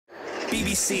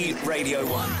BBC Radio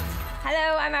 1.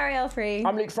 Hello, I'm Arielle Free.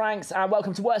 I'm Luke Franks, and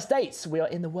welcome to Worst Dates. We are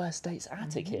in the Worst Dates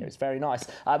attic here. It's very nice.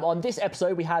 On this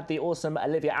episode, we had the awesome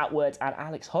Olivia Attwood and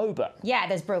Alex Hobern. Yeah,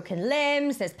 there's broken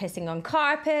limbs, there's pissing on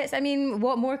carpets. I mean,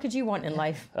 what more could you want in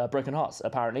life? Broken hearts,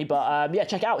 apparently. But yeah,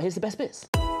 check it out. Here's the best bits.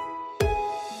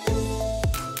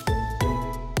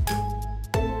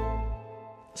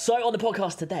 So on the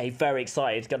podcast today, very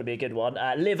excited. It's going to be a good one.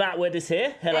 Liv Attwood is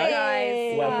here. Hello.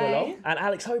 Hey, guys. Welcome Hi. along. And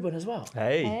Alex Hobern as well.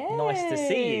 Hey. Nice to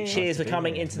see you. Cheers for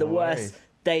coming into the No Worst worries.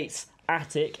 Dates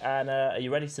attic. And are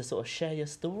you ready to sort of share your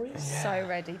stories? So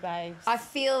ready, babes. I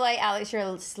feel like, Alex,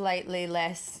 you're slightly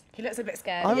less... He looks a bit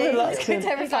scared. I'm reluctant.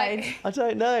 terrified. I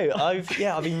don't know. I've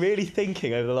been really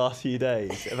thinking over the last few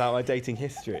days about my dating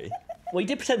history. Well, you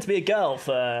did pretend to be a girl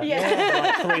for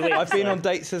like 3 weeks. I've been so- on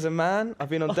dates as a man. I've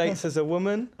been on dates as a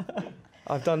woman.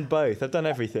 I've done both. I've done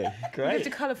everything. You lived a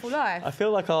colourful life. I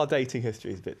feel like our dating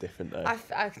history is a bit different though.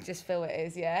 I can just feel it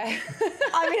is, yeah.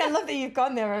 I mean, I love that you've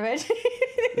gone there already.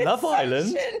 Love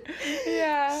Island.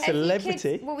 Yeah.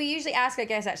 Celebrity. Well, we usually ask our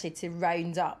guests actually to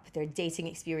round up their dating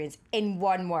experience in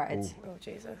one word. Oh,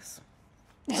 Jesus.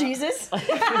 Jesus.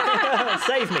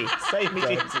 Save me,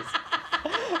 Jesus.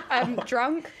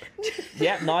 Drunk.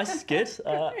 Yeah, nice, good.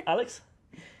 Alex?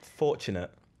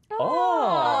 Fortunate.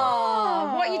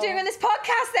 Oh, what are you doing on this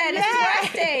podcast then? It's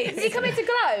Worst Dates. Is he coming to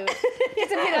glow? He's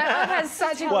to be like, I've had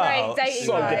such a Wow, great dating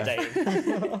So life.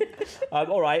 good dating.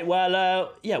 All right,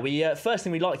 well, yeah, we first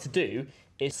thing we like to do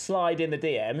is slide in the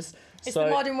DMs. It's the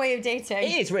modern way of dating.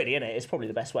 It is really, isn't it? It's probably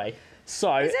the best way.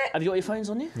 So, Is it? have you got your phones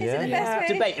on you? Is it the best way?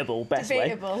 Debatable, best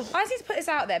Debatable. I just need to put this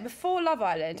out there. Before Love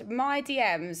Island, my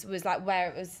DMs was like where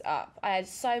it was up. I had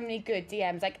so many good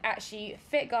DMs, like actually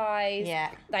fit guys, Yeah.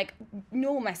 like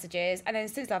normal messages. And then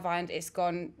since Love Island, it's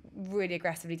gone really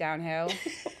aggressively downhill. way.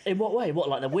 In what way? What,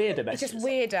 like the weirder It's messages? just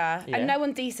weirder. Yeah. And no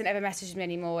one decent ever messages me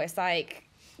anymore. It's like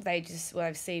they've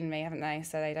seen me, haven't they?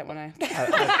 So they don't want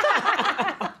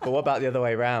to. But what about the other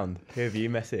way round? Who have you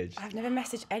messaged? I've never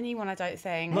messaged anyone, I don't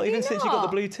think. Not even since you got the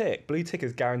not? blue tick. Blue tick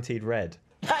is guaranteed red.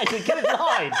 That is a good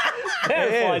line.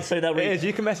 Verified, so they'll It read. is.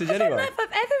 You can message I don't know anyone. if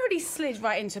I've ever really slid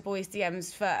right into boys'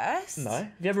 DMs first. No. Have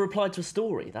you ever replied to a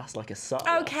story? That's like a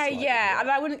subtle. Okay, yeah.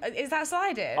 And I wouldn't. Is that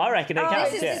sliding? I reckon it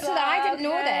counts, This yeah. is so that I didn't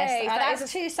know Okay, this. that That's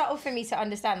is too subtle for me to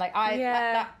understand. Like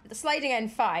Yeah. the sliding in,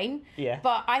 fine. Yeah.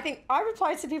 But I think I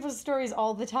reply to people's stories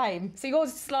all the time. So you're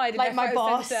sliding Like their my photo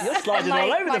boss, center. You're sliding and all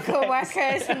like over my the place.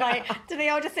 co-workers, and like, do they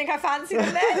all just think I fancy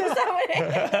them then? Is that what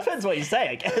it is? Depends what you say,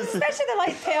 I guess. Especially the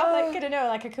like pay off, like I don't know,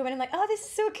 like I come in and like, oh, this is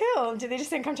so cool. Do they just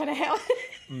think I'm trying to help?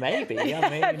 Maybe, yeah,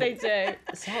 maybe. They do.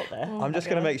 It's out there. I'm just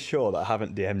going to make sure that I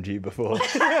haven't DM'd you before.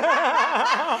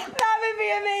 That would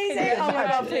be amazing. Can Oh you my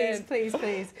god, imagine?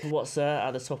 please. What's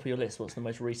at the top of your list? What's the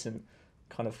most recent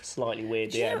kind of slightly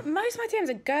weird Do you know, DM? most of my DMs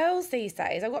are girls these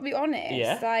days. I've got to be honest.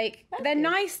 Yeah. Like, they're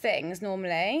nice things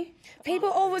normally. People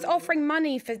always offering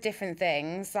money for different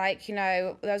things. Like, you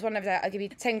know, there was one of that, I'll give you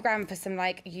 10 grand for some,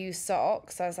 like, used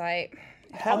socks. I was like,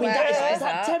 I mean, Yeah. is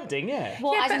that tempting? Yeah.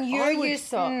 Well, Yeah, as in but your I would- used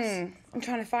socks. I'm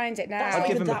trying to find it now. That's I'd not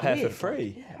give even them a that pair for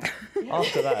weird. free.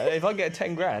 After that, if I get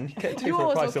 10 grand, you get two for the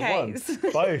Yours price or of one. Kate's?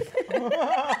 Both.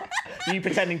 Are you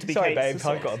pretending to be Sorry, Kate's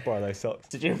babe, I've got to borrow those socks.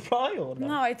 Did you reply or no?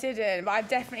 No, I didn't. But I've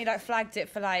definitely like flagged it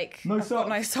for like I've got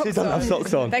no socks She doesn't on. have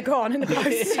socks on. They're gone in the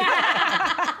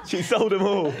post. She sold them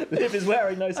all. Liv is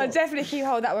wearing no I'll socks. definitely keep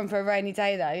hold that one for a rainy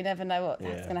day though. You never know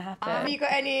what's going to happen. Have you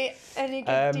got any good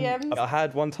DMs? I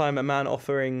had one time a man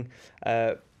offering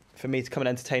for me to come and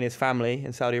entertain his family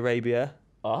in Saudi Arabia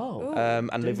Oh.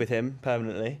 and live with him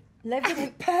permanently. Live with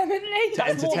him. Permanently?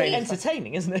 That's more entertain-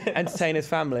 entertaining, isn't it? Entertain his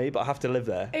family, but I have to live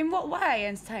there. In what way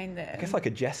entertain them? It's like a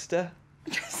jester.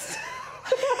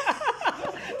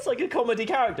 It's like a comedy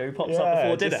character who pops up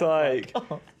before dinner. just like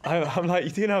I'm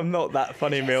like, you know, I'm not that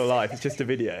funny in real life. It's just a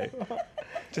video.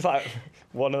 Just like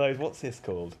one of those. What's this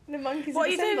called? The monkeys What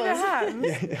are with you the doing with your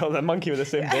symbols. hands? Oh, the monkey with a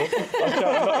cymbal.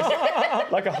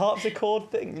 Like a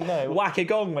harpsichord thing. No. Whack a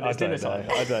gong when I it's dinner don't know.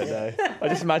 time. I don't know. I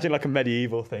just imagine like a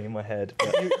medieval thing in my head.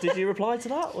 But Did you reply to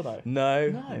that or no?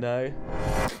 no.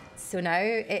 So now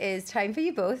it is time for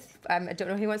you both. I don't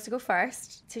know who wants to go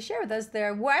first to share with us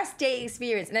their worst date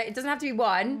experience. Now it doesn't have to be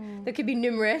one. There could be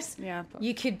numerous. Yeah, but-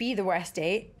 You could be the worst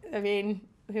date. I mean,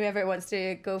 whoever wants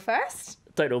to go first.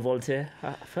 Don't all volunteer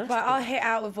first. Well, I'll hit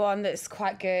out with one that's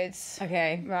quite good.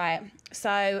 Okay. Right.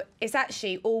 So it's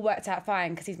actually all worked out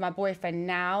fine because he's my boyfriend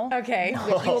now. Okay.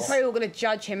 You're probably all going to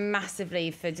judge him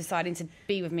massively for deciding to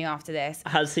be with me after this.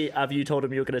 Have you told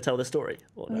him you're going to tell the story?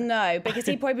 Or no? No, because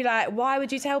he'd probably be like, why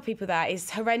would you tell people that? It's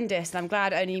horrendous. And I'm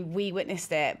glad only we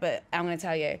witnessed it, but I'm going to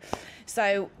tell you.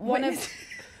 So one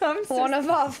of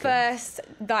our first,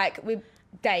 like, we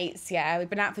dates, yeah. We've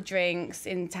been out for drinks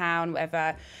in town,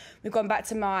 whatever. We've gone back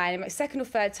to mine, like second or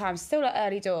third time, still at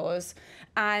early doors.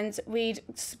 And we'd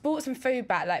bought some food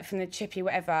back, like from the chippy,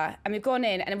 whatever. And we've gone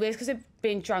in, and because we've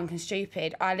been drunk and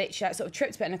stupid, I literally like, sort of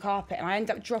tripped a bit on the carpet, and I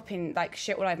ended up dropping like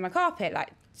shit all over my carpet, like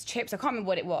chips. I can't remember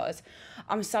what it was.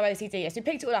 I'm so OCD. So we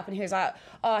picked it all up, and he was like,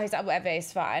 whatever,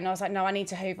 it's fine. And I was like, no, I need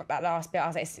to hoover up that last bit. I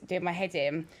was like, doing my head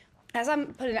in. As I'm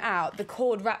pulling it out, the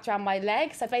cord wrapped around my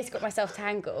legs. So I basically got myself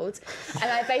tangled,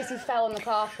 and I basically fell on the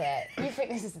carpet. You think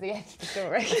this is the end of the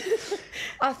story?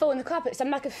 I fall on the carpet, so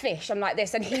I'm like a fish. I'm like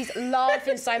this, and he's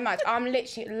laughing so much. I'm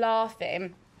literally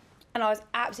laughing, and I was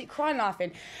absolutely crying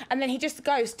laughing. And then he just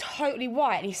goes totally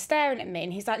white, and he's staring at me,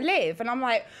 and he's like, Liv, and I'm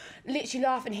like, literally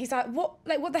laughing. He's like, what?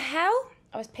 Like, what the hell?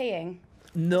 I was peeing.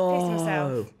 No. Pissing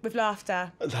myself with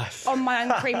laughter on my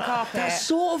own cream carpet. That's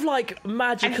sort of like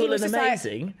magical and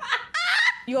amazing. Like,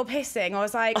 you're pissing. I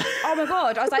was like, oh my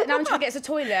God. I was like, now I'm trying to get to the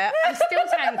toilet. I'm still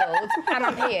tangled and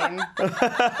I'm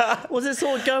peeing. Was it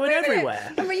sort of going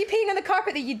everywhere? And were you peeing on the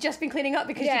carpet that you'd just been cleaning up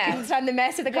because you couldn't stand the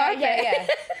mess of the carpet? Yeah.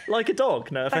 Like a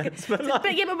dog, no offence. But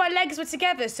my legs were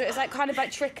together, so it was like kind of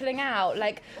like trickling out,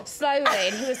 like slowly.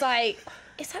 And he was like,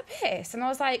 is that piss? And I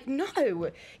was like, no.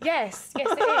 Yes, it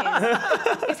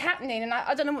is. It's happening, and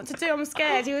I don't know what to do. I'm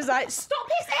scared. He was like, stop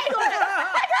pissing on it.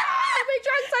 We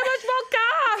drank so much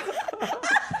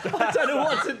vodka. I don't know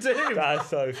what to do. That's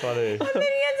so funny. And then he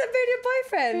ends up being your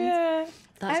boyfriend. Yeah.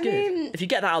 That's good. If you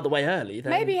get that out of the way early,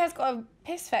 then... Maybe he has got a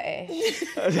piss fetish.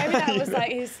 Maybe that was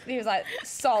like he was like,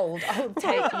 sold. I'll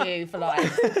take you for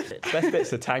life. Best bit's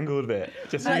the tangled bit.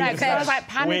 Just so I you know, can 'cause I was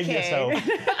like swing panicking.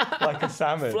 yourself like a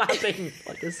salmon. Flapping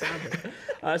like a salmon.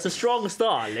 It's a strong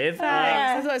start, Liv.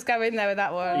 I thought I was going in there with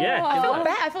that one. Yeah, I good feel work.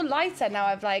 better. I feel lighter now.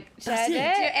 I've like shared it.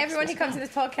 it. Do you know, everyone who comes to this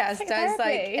podcast like does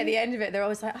like therapy. at the end of it, they're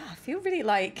always like, I feel really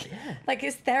like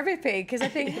it's therapy. Because I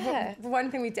think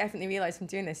one thing we definitely realised from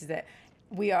doing this is that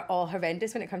we are all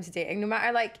horrendous when it comes to dating. No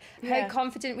matter like how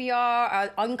confident we are,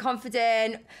 or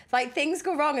unconfident, like things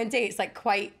go wrong on dates like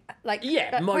quite most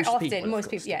quite often. people, Most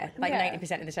of course, people, like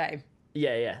 90% of the time.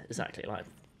 Yeah, exactly. Like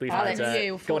we've Alex, had.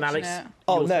 you, Go on, Alex. fortunate.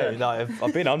 Oh Yours, no,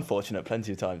 I've been unfortunate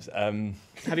plenty of times.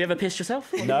 Have you ever pissed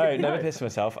yourself? No, never pissed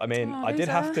myself. I mean, I did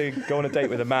have to go on a date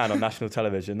with a man on national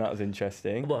television. That was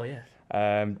interesting. Well, yeah.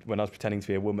 When I was pretending to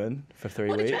be a woman for 3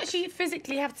 What, weeks. did you actually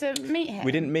physically have to meet him?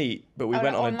 We didn't meet, but we Oh,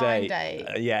 went an on a online date.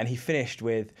 date. Yeah, and he finished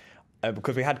with,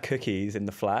 because we had cookies in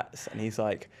the flats, and he's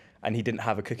like, and he didn't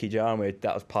have a cookie jar, and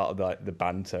that was part of like the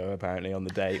banter apparently on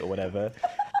the date or whatever.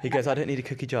 He goes, I don't need a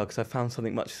cookie jar because I found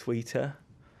something much sweeter.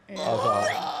 I was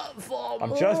like,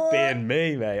 I'm just being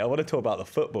me, mate. I want to talk about the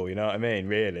football, you know what I mean,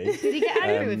 really. Did he get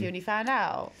angry with you when he found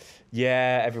out?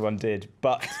 Yeah, everyone did.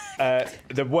 But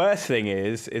the worst thing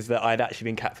is that I'd actually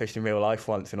been catfished in real life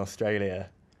once in Australia.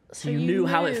 So you knew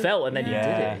how it felt, and then you did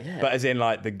it. Yeah. But as in,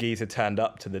 like, the geezer turned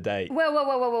up to the date. Whoa.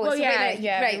 Well, So yeah, wait,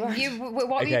 yeah. Right. What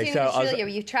were you doing in Australia? Were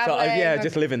you travelling?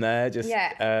 Just living there, just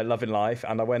Yeah. loving life.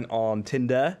 And I went on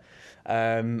Tinder,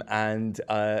 and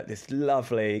this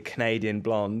lovely Canadian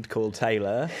blonde called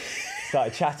Taylor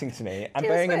started chatting to me. And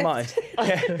bearing in mind,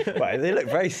 well, they look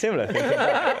very similar. Thinking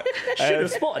back. Should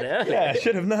have spotted it earlier. Yeah,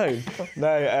 should have known.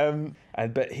 No,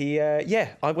 but he,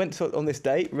 I went on this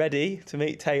date ready to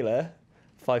meet Taylor,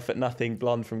 5'0"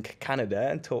 blonde from Canada,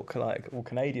 and talk like all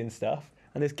Canadian stuff.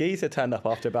 And this geezer turned up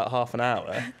after about half an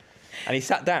hour, and he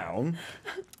sat down,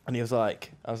 and I was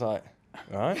like, all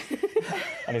right.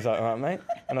 And he's like, all right, mate.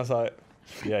 And I was like,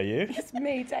 yeah, you. It's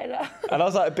me, Taylor. And I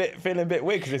was like feeling a bit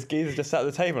weird because this geezer just sat at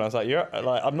the table, and I was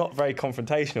like, I'm not very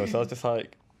confrontational, so I was just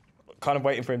like, kind of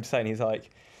waiting for him to say, and he's like,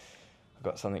 I've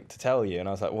got something to tell you. And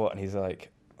I was like, what? And he's like,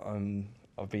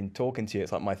 I've been talking to you.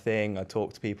 It's like my thing. I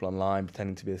talk to people online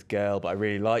pretending to be this girl, but I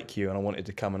really like you, and I wanted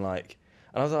to come and like.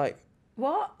 And I was like,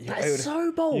 What? That's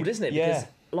so bold, isn't it? Yeah. Because,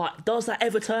 like, does that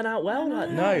ever turn out well? Like,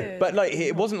 no, but like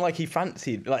it wasn't like he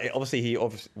fancied. Like obviously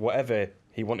whatever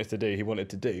he wanted to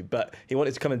do. But he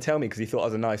wanted to come and tell me because he thought I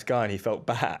was a nice guy and he felt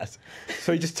bad.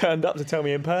 So he just turned up to tell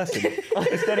me in person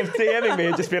instead of DMing me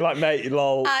and just being like, mate,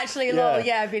 lol. Actually, lol.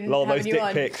 Yeah, I've been lol. having Those you dick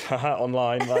on. pics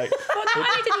online, like. Well, not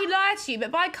only did he lie to you,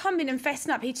 but by coming and fessing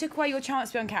up, he took away your chance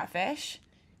to be on Catfish.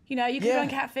 You know, you could be on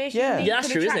Catfish. Yeah. You Yeah, that's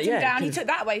could true, have isn't it? tracked him Yeah, down. He 'cause- took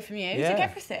that away from you. He Yeah. took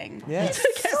everything. Yeah.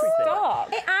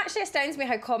 Stop. It actually astounds me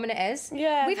how common it is.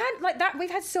 Yeah. We've had like that. We've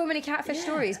had so many catfish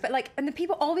stories, but like, and the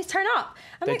people always turn up.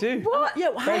 I'm They like, do. What?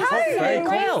 Yeah, Very how? very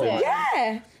crazy. cool.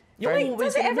 Yeah. You're Like, always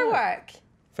does it gonna ever know. work?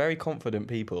 Very confident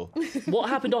people. What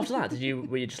happened after that?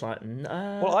 Were you just like,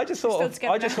 no? Well, I just thought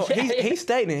he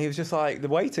stayed and he was just like, the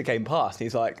waiter came past and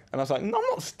he's like, and I was like, no, I'm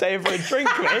not staying for a drink,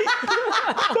 mate.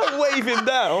 Don't wave him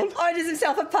down. Orders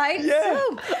himself a pint. Yeah.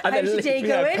 So, how's your day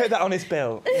Yeah, going? put that on his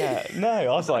bill. Yeah. No, I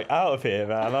was like, out of here,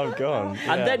 man. I'm gone.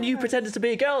 Yeah. And then you pretended to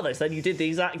be a girl, though, so then you did the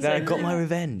exact Then I same got thing. my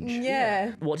revenge.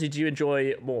 Yeah. What did you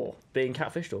enjoy more, being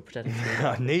catfished or pretending to be a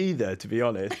girl? Neither, to be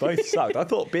honest. Both sucked. I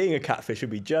thought being a catfish would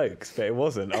be jokes, but it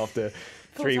wasn't after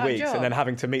 3 Full-time weeks job. and then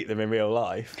having to meet them in real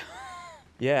life.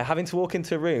 Yeah, having to walk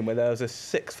into a room where there was a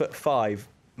 6'5"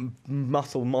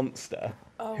 muscle monster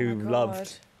who my God.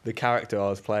 loved the character I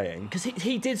was playing. Because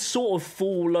he did sort of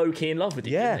fall low-key in love with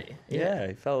you, Yeah, didn't he? yeah,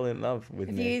 he fell in love with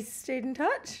Have me. you stayed in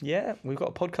touch? Yeah, we've got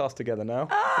a podcast together now.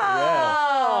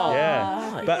 Oh.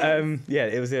 Yeah, Nice. but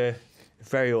it was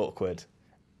very awkward,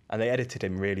 and they edited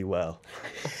him really well.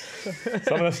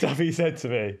 Some of the stuff he said to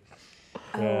me.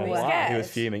 Yeah, wow. he was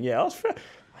fuming. Yeah,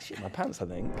 I shit my pants, I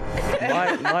think.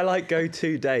 my like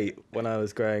go-to date when I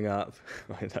was growing up.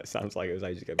 That sounds like it was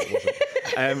ages ago, but it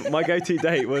wasn't. My go-to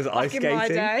date was ice in my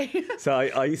skating. day. So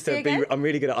I used to Say be. again? I'm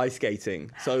really good at ice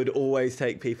skating. So I would always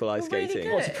take people ice really skating.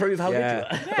 good. What, to prove how good you Yeah,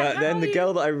 were? but then how the are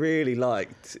girl that I really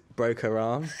liked broke her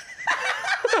arm.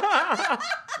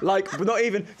 Like, but not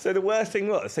even. So the worst thing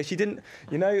was, so she didn't.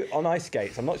 You know, on ice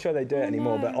skates, I'm not sure they do it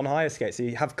anymore, but on higher skates, so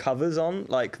you have covers on,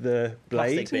 like the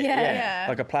blade, Plastic bit, Yeah.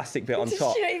 like a plastic bit on Did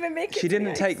top. she not even make it She to the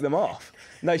didn't ice? take them off.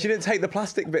 No, she didn't take the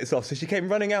plastic bits off, so she came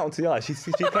running out onto the ice. She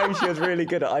claimed she was really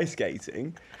good at ice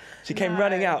skating. She came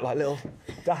running out, like little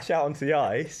dash out onto the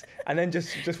ice, and then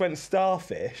just went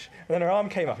starfish. And then her arm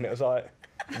came up, and it was like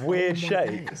weird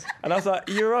shape. And I was like,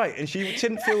 "You're right." And she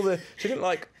didn't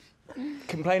like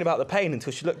complain about the pain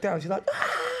until she looked down. She's like,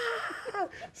 "Ah!"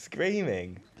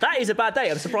 Screaming. That is a bad date.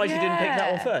 I'm surprised you didn't pick that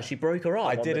one Yeah. first. She broke her arm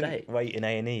I on the didn't date. wait in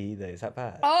A&E either. Is that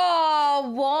bad?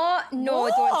 Oh, what? No,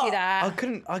 don't do that.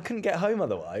 I couldn't get home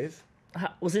otherwise.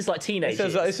 Was this like teenage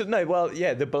years?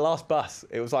 The last bus.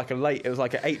 It was like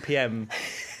at 8 p.m.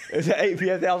 It was at 8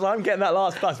 p.m. I was like, I'm getting that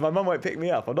last bus. My mum won't pick me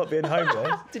up. I'm not being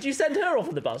homeless. Did you send her off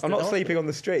on the bus? I'm to not the sleeping on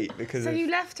the street because So of... you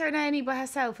left her in A&E by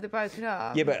herself with a broken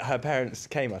arm? Yeah, but her parents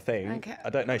came, I think. Okay. I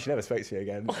don't know. She never spoke to me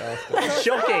again after. hospital?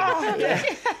 Shocking. Yeah.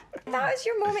 That was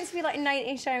your moment to be like knight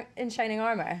in shining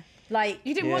armour. Like,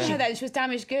 You didn't want Yeah. her then, she was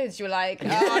damaged goods. You were like,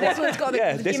 oh, this one's got the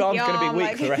Yeah, the this gimpy arm's going to be arm, weak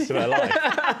like- for the rest of her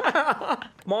life.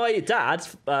 My dad,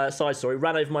 side story,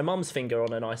 ran over my mum's finger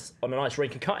on an ice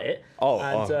rink and cut it. Oh,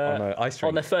 and, on an ice rink.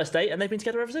 On their first date, and they've been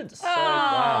together ever since. So,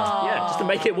 yeah, just to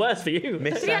make it worse for you.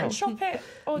 Missed Did you out. chop it?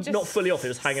 Or just Not fully off, it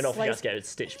was hanging off. You had to get it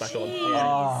stitched back on.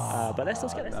 Yeah. But they're still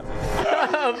together.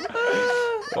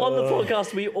 On the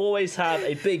podcast, we always have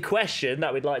a big question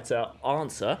that we'd like to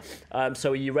answer.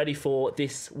 So are you ready for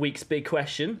this week's big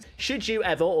question? Should you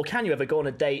ever, or can you ever, go on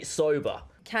a date sober?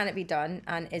 can it be done,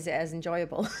 and is it as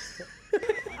enjoyable?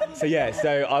 So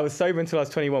I was sober until I was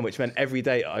 21, which meant every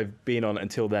date I've been on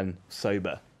until then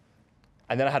sober.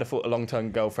 And then I had a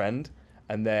long-term girlfriend,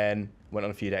 and then went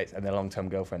on a few dates, and then a long-term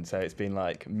girlfriend. So it's been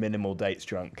like minimal dates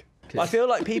drunk. I feel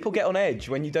like people get on edge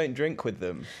when you don't drink with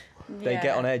them. They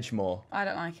get on edge more. I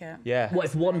don't like it. Yeah. What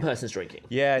if one person's drinking?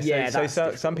 Yeah, that's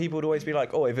so some people would always be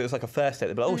like, oh, if it was like a first date,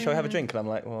 they'd be like, oh, shall we have a drink? And I'm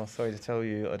like, well, sorry to tell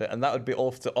you. And that would be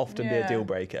often be a Yeah. deal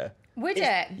breaker. Would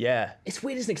it? Yeah. It's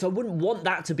weird, isn't it? Because I wouldn't want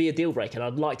that to be a deal breaker, and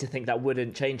I'd like to think that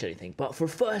wouldn't change anything. But for a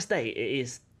first date, it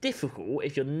is difficult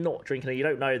if you're not drinking and you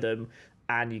don't know them,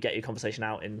 and you get your conversation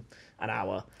out in an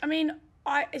hour. I mean,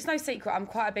 it's no secret, I'm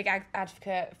quite a big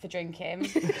advocate for drinking.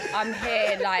 I'm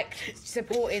here, like,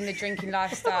 supporting the drinking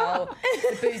lifestyle,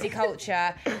 the boozy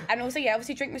culture. And also, yeah,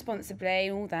 obviously drink responsibly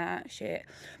and all that shit.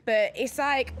 But it's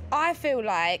like, I feel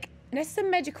like, unless it's a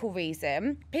medical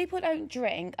reason, people don't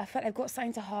drink, I feel like they've got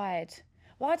something to hide.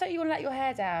 Why don't you want to let your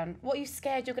hair down? What are you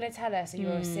scared you're going to tell us? Are you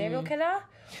a serial killer?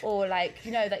 Or, like,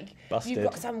 you know, like, Busted. you've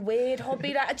got some weird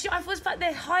hobby. Like, I feel like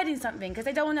they're hiding something because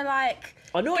they don't want to, like,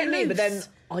 I know what get you mean, but then loose.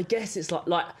 I guess it's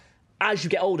like as you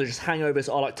get older, just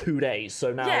hangovers are like 2 days.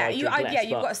 So now Yeah, I drink less,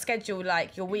 you've but, got to schedule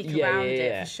like your week Yeah, around yeah, it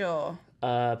yeah. for sure.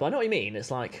 but I know what you mean.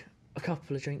 It's like a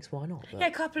couple of drinks, why not? But Yeah,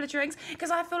 a couple of drinks because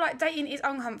I feel like dating is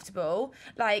uncomfortable.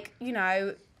 Like, you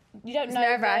know, you don't know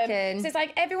them. nerve-wracking. So it's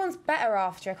like everyone's better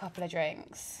after a couple of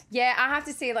drinks. Yeah, I have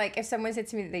to say, like, if someone said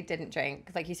to me that they didn't drink,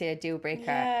 like you say, a deal breaker,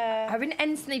 Yeah. I wouldn't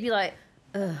instantly be like,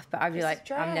 ugh, but I'd be It's like,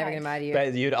 I'm never drag. going to marry you.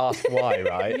 But you'd ask why,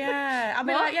 right? Yeah, I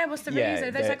mean, What? like, yeah, what's the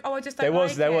reason? There's like, oh, I just don't there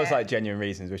was like there it. was like genuine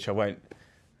reasons which I won't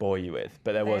bore you with,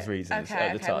 but there was reasons okay, at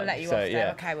the okay, time. we'll let you so off there.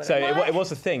 yeah, Okay, we'll so let you it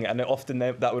was a thing, and often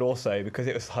that would also, because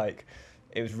it was like,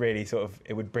 it was really sort of,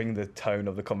 it would bring the tone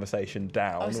of the conversation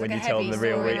down it's when like you a tell them heavy the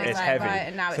real story, reason. and It's it's like, heavy. right,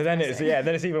 and now so it's then messy. then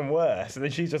it's even worse. And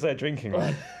then she's just there drinking,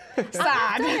 like,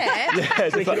 Sad. Yeah,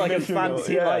 Drinking like a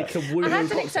fancy, like a woo-woo I had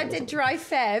to cocktail. I did dry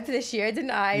Feb this year,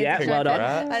 didn't I? Yeah, Dry well done.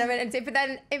 Feb. And I went and did, but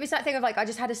then it was that thing of like I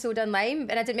just had a soda and lime,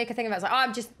 and I didn't make a thing of it. I was like, oh,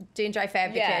 I'm just doing dry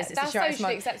Feb because it's the that's shortest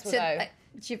socially month. acceptable So, though.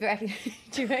 do you reckon?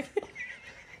 Do you reckon?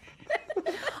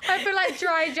 I feel like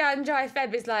dry Jan, dry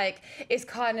Feb is like, it's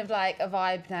kind of like a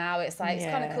vibe now. It's like, it's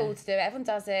kind of cool to do it. Everyone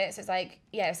does it. So it's like,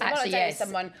 yeah, so if I date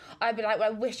someone, I'd be like, well,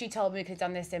 I wish you told me we could have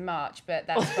done this in March, but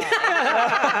that's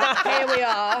fine. Here we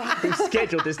are. We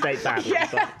scheduled this date badly.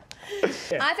 Yeah.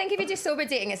 I think if you're just sober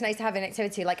dating, it's nice to have an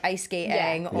activity like ice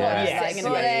skating or Yes.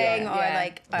 bowling or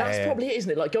like. That's probably it,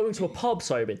 isn't it? Like going to a pub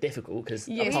sober is difficult because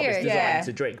a pub is designed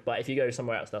to drink, but if you go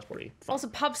somewhere else, that's probably fun. Also,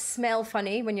 pubs smell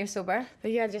funny when you're sober.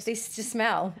 But yeah, They just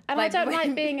smell. And like, I don't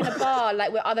like being in a bar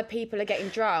like where other people are getting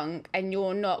drunk and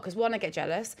you're not, because one, I get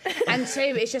jealous, and two,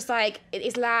 it's just like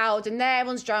it's loud and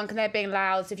everyone's drunk and they're being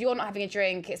loud. So if you're not having a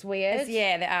drink, it's weird. The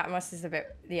atmosphere is a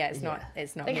bit. Yeah, it's not.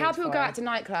 It's not. Like how people go out to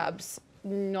nightclubs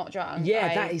not drunk. Yeah,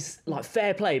 like, that is like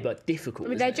fair play, but difficult. I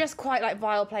mean, they're just quite like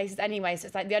vile places anyway. So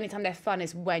it's like the only time they're fun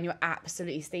is when you're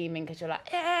absolutely steaming because you're like,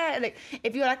 yeah. Like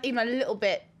if you're like even a little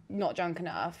bit not drunk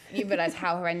enough, you realise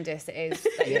how horrendous it is.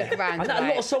 Like, you look around and a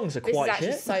lot of songs are quite this is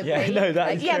actually shit. so Yeah, bleak. no, that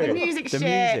like, is yeah, true. the music's The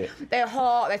shit. music. They're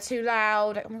hot. They're too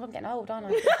loud. Like, oh my god, I'm getting old, aren't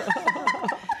I?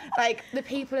 Like the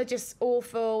people are just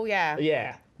awful. Yeah.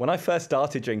 Yeah. When I first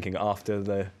started drinking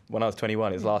when I was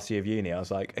 21, it was last year of uni. I was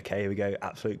like, okay, here we go,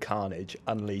 absolute carnage,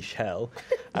 unleash hell.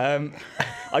 I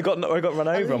got run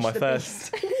over on my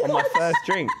first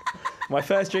drink. My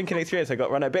first drinking experience, I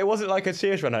got run over, but it wasn't like a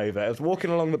serious run over. I was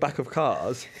walking along the back of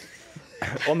cars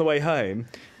on the way home,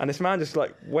 and this man just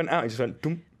like went out and just went,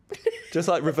 dum, just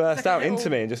like reversed out into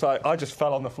me, and just like I just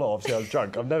fell on the floor. Obviously, I was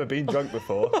drunk. I've never been drunk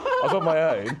before. I was on my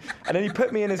own, and then he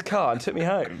put me in his car and took me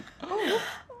home.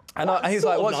 And he was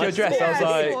like, "What's your address?" I was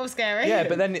like, sort of scary. "Yeah,"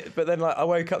 but then like I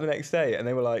woke up the next day and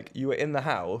they were like, "You were in the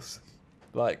house,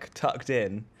 like tucked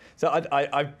in." So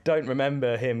I don't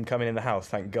remember him coming in the house,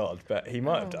 thank God, but he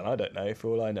might have done. I don't know, for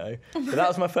all I know. But that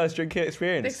was my first drinking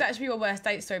experience. This could actually be your worst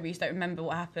date story, but you just don't remember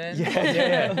what happened.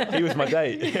 Yeah. He was my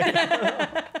date.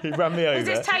 He ran me over. Is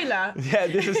this Taylor? Yeah,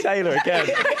 this is Taylor again.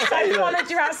 I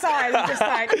followed you outside and just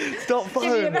like, Stop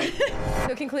following me.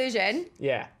 So conclusion: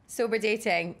 Yeah. sober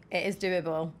dating, it is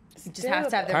doable. You just have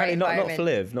to have the Apparently right not environment.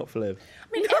 for live.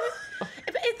 I mean, but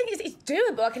the thing is, it's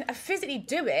doable. I physically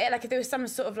do it. Like if there was some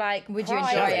sort of like, Would you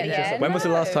pride enjoy in it? Yeah. When was the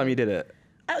last time you did it?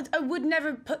 I would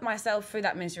never put myself through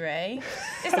that misery.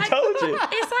 It's like, told you.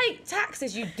 It's like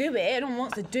taxes. You do it. Everyone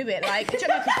wants to do it. Like, do you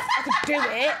know, I could do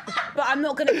it, but I'm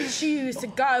not going to choose to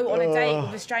go on a date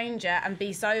with a stranger and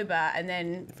be sober and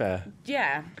then. Fair.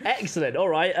 Yeah. Excellent. All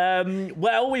right.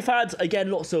 Well, we've had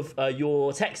again lots of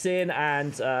your texts in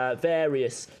and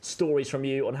various stories from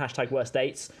you on #worst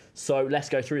dates. So let's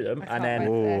go through them and then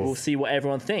we'll see what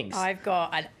everyone thinks. I've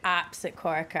got an absolute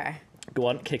corker. Go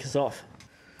on, kick us off.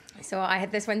 So I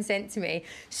had this one sent to me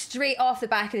straight off the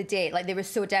back of the date. Like they were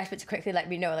so desperate to quickly let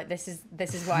me know. Like this is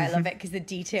why I love it, because the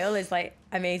detail is like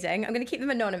amazing. I'm going to keep them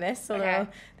anonymous, although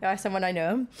they are someone I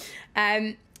know.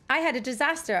 I had a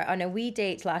disaster on a wee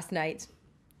date last night.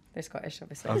 They're Scottish,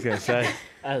 obviously. I was going to say.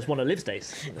 As one of Liv's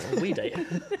dates, we date.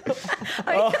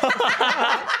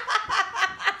 I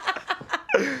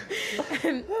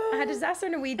had a disaster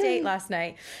on a wee date last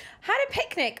night. Had a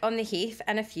picnic on the heath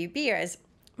and a few beers.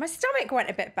 My stomach went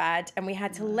a bit bad and we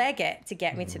had to leg it to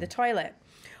get me to the toilet.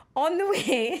 On the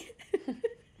way,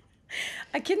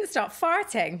 I couldn't stop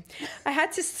farting. I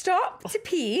had to stop to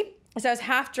pee as I was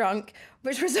half drunk,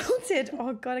 which resulted,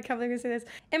 oh God, I can't believe I'm going to say this,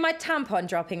 in my tampon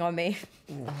dropping on me.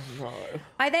 Oh, no.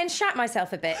 I then shat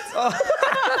myself a bit. How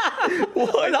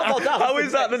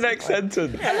is that the next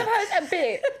sentence? I love how it's a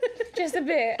bit. Just a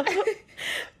bit.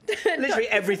 Literally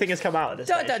everything has come out of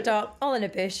this. All in a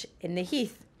bush in the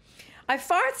heath. I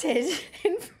farted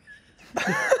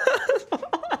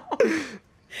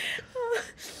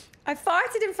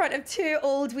in front of two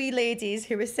old wee ladies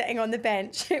who were sitting on the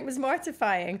bench. It was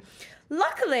mortifying.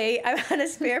 Luckily, I had a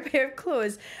spare pair of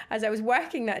clothes as I was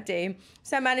working that day,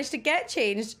 so I managed to get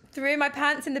changed, threw my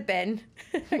pants in the bin.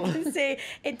 I can say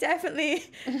it definitely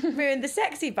ruined the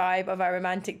sexy vibe of our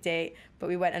romantic date, but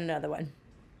we went on another one.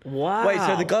 Wow. Wait,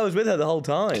 so the guy was with her the whole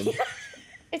time?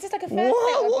 It's just like a first date with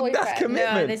a boyfriend. That's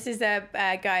commitment. No, this is a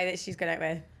guy that she's going out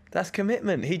with. That's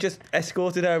commitment. He just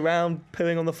escorted her around,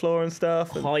 pooing on the floor and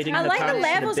stuff. Hiding I the like the pants in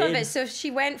levels the of bin. it. So she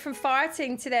went from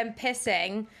farting to then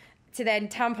pissing, to then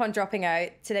tampon dropping out,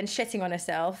 to then shitting on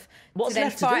herself, What's to then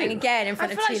left to farting do? again in I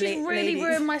front feel of like two she's really ladies.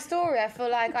 ruined my story. I feel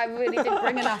like I really didn't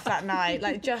bring enough that night.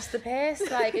 Like, just the piss.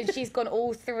 Like, and she's gone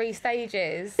all three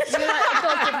stages. You're like a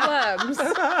dog with worms.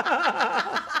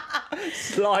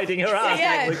 Sliding her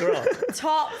ass on the grass.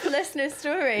 Top listener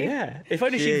story. Yeah. If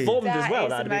only she vomited as well,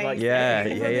 that'd be like...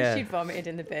 Yeah. She'd vomited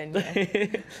in the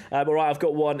bin. All right, I've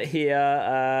got one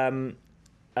here.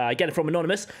 Again, from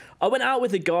Anonymous. I went out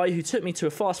with a guy who took me to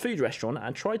a fast food restaurant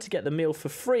and tried to get the meal for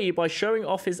free by showing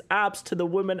off his abs to the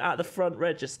woman at the front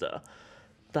register.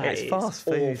 It's fast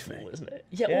food, awful, mate. isn't it?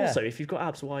 Yeah, also, if you've got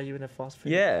abs, why are you in a fast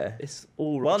food? Yeah. It's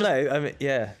all Well, right. no, I mean,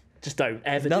 yeah. Just don't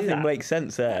ever do that. Nothing makes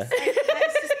sense there.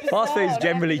 Fast food's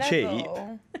generally cheap,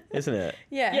 isn't it?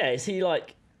 Yeah. Yeah, is he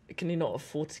like... Can he not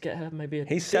afford to get her maybe a He's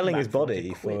Big selling Mac his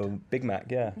body for for Big Mac,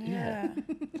 yeah.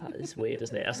 That is weird,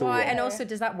 isn't it? That's all Why? wrong. And also,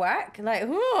 does that work? Like,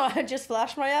 oh, I just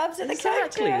flashed my abs at the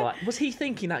Exactly. counter. Like, was he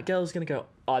thinking that girl's going to go,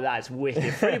 oh, that's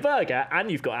wicked, free burger,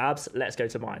 and you've got abs, let's go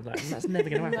to mine? Like, that's never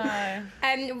going to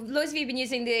happen. Loads of you have been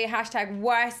using the hashtag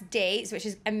worst dates, which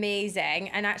is amazing.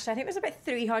 And actually, I think there's about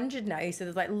 300 now, so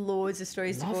there's like loads of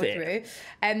stories to go through.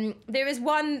 There is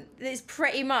one that's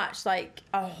pretty much like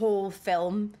a whole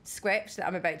film script that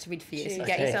I'm about to read for you. So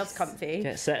get yourselves comfy.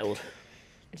 Get settled.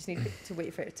 I just need to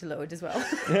wait for it to load as well.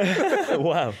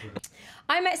 Wow.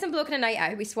 I met some bloke on a night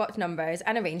out. We swapped numbers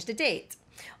and arranged a date.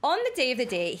 On the day of the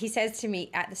date, he says to meet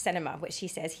at the cinema, which he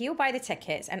says he'll buy the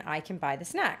tickets and I can buy the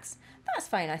snacks. That's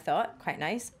fine, I thought. Quite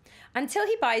nice. Until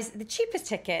he buys the cheapest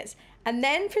tickets and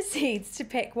then proceeds to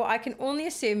pick what I can only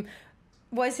assume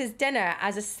was his dinner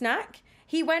as a snack.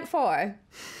 He went for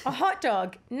a hot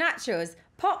dog, nachos,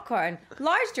 popcorn,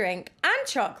 large drink, and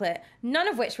chocolate, none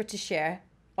of which were to share.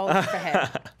 All for him.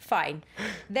 Fine.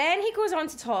 Then he goes on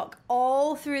to talk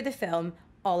all through the film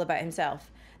all about himself.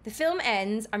 The film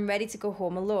ends. I'm ready to go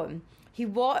home alone. He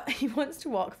wants to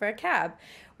walk for a cab.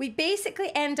 We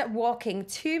basically end up walking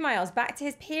 2 miles back to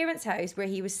his parents' house where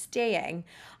he was staying.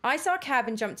 I saw a cab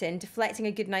and jumped in, deflecting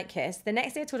a goodnight kiss. The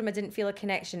next day I told him I didn't feel a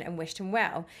connection and wished him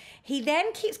well. He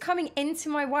then keeps coming into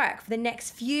my work for the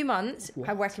next few months.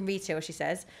 I work in retail, she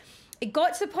says. It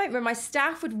got to the point where my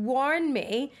staff would warn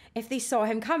me if they saw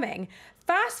him coming.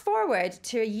 Fast forward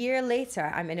to a year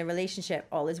later, I'm in a relationship,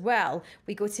 all is well.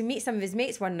 We go to meet some of his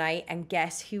mates one night and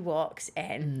guess who walks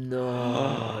in?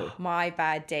 No. My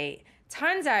bad date.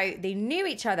 Turns out they knew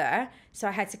each other, so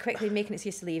I had to quickly make an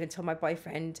excuse to leave and told my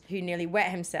boyfriend, who nearly wet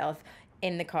himself,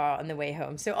 in the car on the way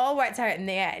home. So it all worked out in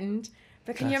the end.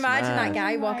 But can you imagine that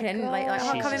guy walking in, like,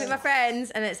 oh, come and meet my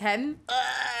friends, and it's him?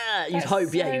 You'd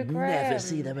hope, you'd never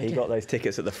see them again. You got those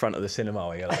tickets at the front of the cinema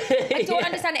where you're like... I don't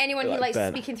understand anyone who likes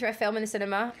Ben. speaking through a film in the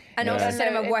cinema. And also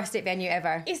cinema, worst date venue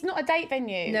ever. It's not a date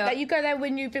venue. No. Like, you go there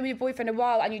when you've been with your boyfriend a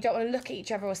while and you don't want to look at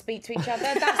each other or speak to each other.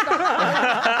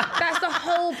 That's the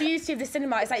whole beauty of the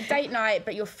cinema. It's like date night,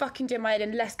 but you're fucking doing my head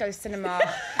and let's go cinema.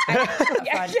 No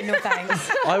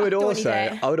thanks. I would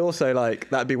also like,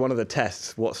 that'd be one of the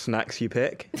tests, what snacks you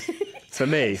pick. For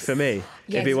me,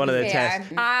 it'd be one of the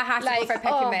tests. I have to go for a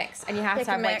pick and mix, and you have Pick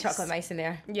to have and white mix. chocolate mice in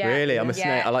there. Yeah. Really? I'm a Yeah.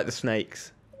 snake. I like the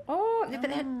snakes. Oh, but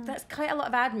that's quite a lot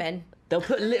of admin. They'll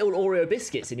put little Oreo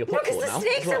biscuits in your No, popcorn because the now.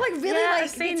 snakes are like really Yeah, I've like,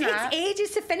 seen it that. takes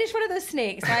ages to finish one of those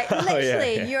snakes. Like,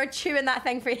 literally, you're chewing that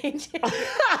thing for ages.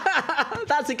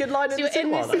 That's a good line So in you're the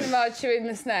in the cinema. cinema chewing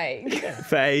the snake.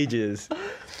 For ages.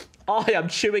 I am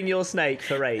chewing your snake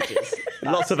for ages.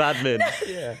 Lots of admin.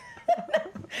 Yeah.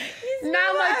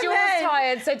 Now my what I jaw's meant.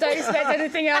 tired, so don't expect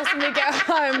anything else when we get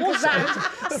home, because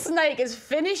that snake has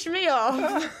finished me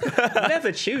off.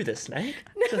 Never chew the snake.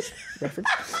 Just reference.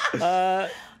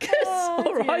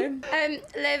 All right.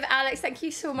 Liv, Alex, thank you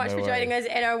so much No for joining worries.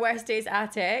 us in our Worst Days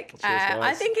Attic. guys.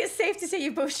 I think it's safe to say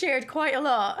you've both shared quite a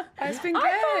lot. It's been good.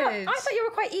 I thought you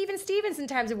were quite even Stevens in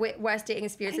terms of worst dating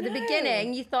experience. At the know.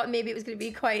 beginning, you thought maybe it was going to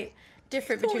be quite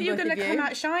different I thought between you were both going of to you. come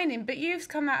out shining, but you've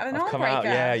come out of an Come heartbreaker. out,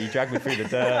 yeah, you dragged me through the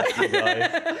dirt, you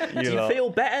guys. Do you lot. feel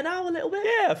better now a little bit?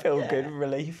 Yeah, I feel good,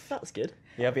 relief. That's good.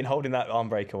 Yeah, I've been holding that arm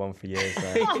breaker one for years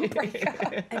now.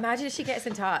 Imagine if she gets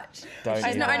in touch. Don't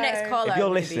She's you? not our next caller. If you're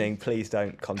maybe. listening, please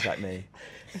don't contact me.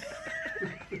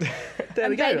 There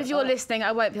we And babe, go. if you're listening,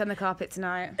 I won't be on the carpet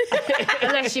tonight.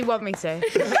 Unless you want me to.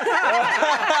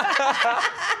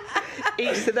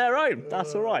 Each to their own.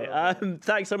 That's all right.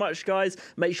 Thanks so much, guys.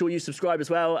 Make sure you subscribe as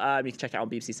well. You can check it out on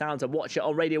BBC Sounds and watch it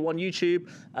on Radio 1 YouTube.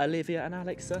 Olivia and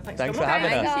Alex, thanks Thanks so for much.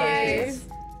 having us.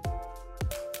 Thank you.